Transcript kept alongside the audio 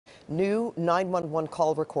New 911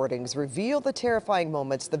 call recordings reveal the terrifying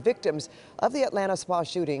moments the victims of the Atlanta spa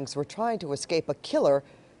shootings were trying to escape a killer.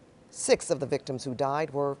 6 of the victims who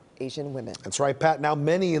died were Asian women. That's right, Pat. Now,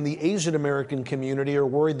 many in the Asian American community are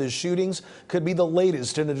worried the shootings could be the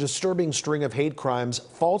latest in a disturbing string of hate crimes,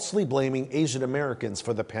 falsely blaming Asian Americans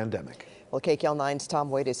for the pandemic. Well, KCAL 9's Tom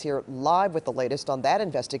Wade is here live with the latest on that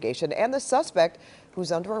investigation and the suspect who's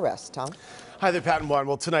under arrest. Tom? Hi there, Pat and Juan.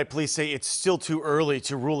 Well, tonight police say it's still too early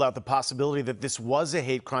to rule out the possibility that this was a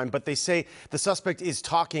hate crime, but they say the suspect is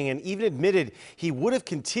talking and even admitted he would have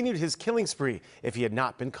continued his killing spree if he had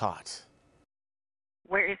not been caught.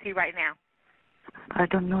 Where is he right now? I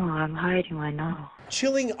don't know. I'm hiding right now.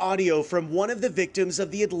 Chilling audio from one of the victims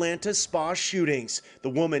of the Atlanta spa shootings. The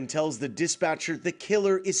woman tells the dispatcher the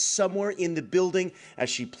killer is somewhere in the building. As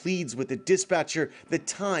she pleads with the dispatcher, the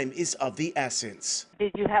time is of the essence.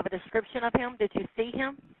 Did you have a description of him? Did you see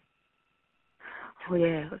him? Oh,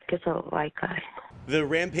 yeah, just a white guy. The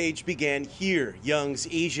rampage began here, Young's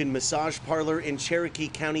Asian massage parlor in Cherokee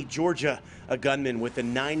County, Georgia. A gunman with a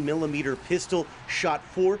 9mm pistol shot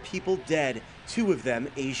 4 people dead, 2 of them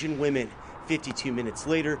Asian women. 52 minutes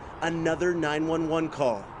later, another 911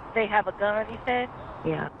 call. They have a gun, he said?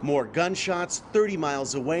 Yeah. More gunshots. 30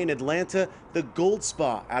 miles away in Atlanta, the Gold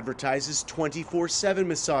Spa advertises 24/7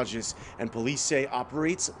 massages, and police say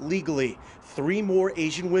operates legally. 3 more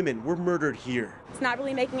Asian women were murdered here. It's not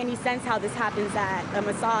really making any sense how this happens at a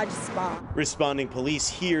massage spa. Responding police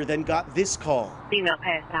here then got this call. Female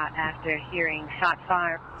passed out after hearing shots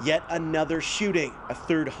fired. Yet another shooting, a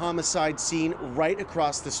 3rd homicide scene right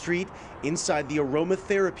across the street inside the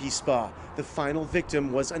aromatherapy spa. The final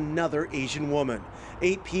victim was another Asian woman.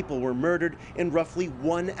 8 people were murdered in roughly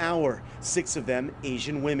 1 hour, 6 of them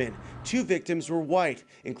Asian women. 2 victims were white,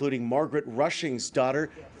 including Margaret Rushing's daughter,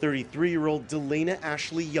 33-year-old Delana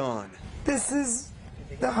Ashley Yan. This is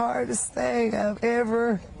the hardest thing I've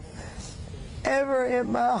ever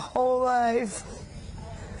in my whole life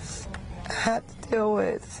had to deal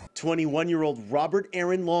with. 21-year-old Robert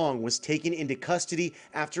Aaron Long was taken into custody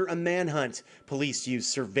after a manhunt. Police used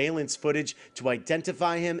surveillance footage to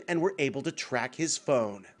identify him and were able to track his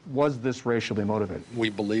phone. Was this racially motivated? We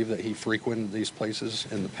believe that he frequented these places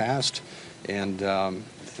in the past and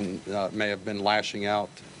may have been lashing out.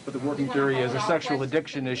 But the working theory is a sexual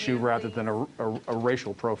addiction issue rather than a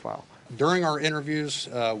racial profile. During our interviews,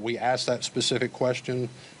 we asked that specific question,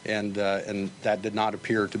 and that did not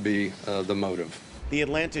appear to be the motive. The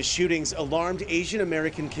Atlanta shootings alarmed Asian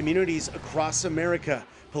American communities across America.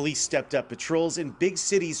 Police stepped up patrols in big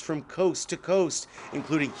cities from coast to coast,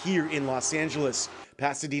 including here in Los Angeles.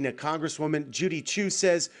 Pasadena Congresswoman Judy Chu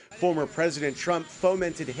says former President Trump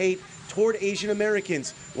fomented hate toward Asian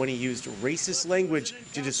Americans when he used racist language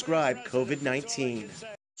to describe COVID-19.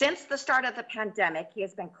 Since the start of the pandemic, he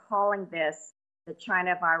has been calling this the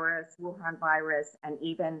China virus, Wuhan virus, and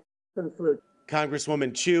even Kung Flu.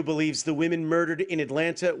 Congresswoman Chu believes the women murdered in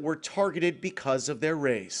Atlanta were targeted because of their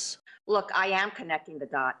race. Look, I am connecting the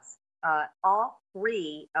dots. All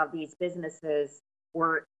 3 of these businesses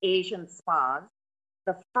were Asian spas.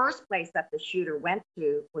 The first place that the shooter went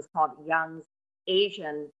to was called Young's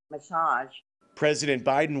Asian Massage. President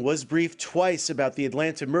Biden was briefed twice about the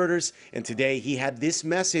Atlanta murders, and today he had this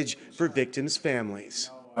message for victims' families.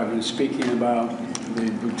 I've been speaking about the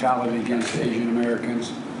brutality against Asian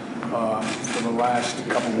Americans for the last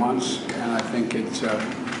couple months, and I think it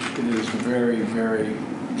is very, very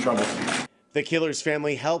troublesome. The killer's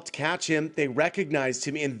family helped catch him. They recognized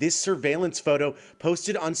him in this surveillance photo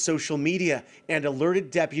posted on social media and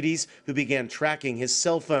alerted deputies who began tracking his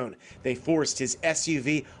cell phone. They forced his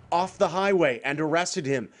SUV off the highway and arrested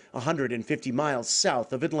him 150 miles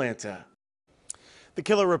south of Atlanta. The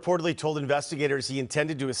killer reportedly told investigators he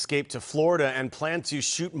intended to escape to Florida and planned to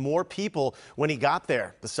shoot more people when he got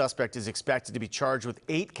there. The suspect is expected to be charged with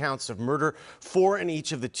 8 counts of murder, 4 in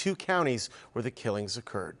each of the 2 counties where the killings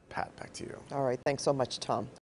occurred. Pat, back to you. All right. Thanks so much, Tom.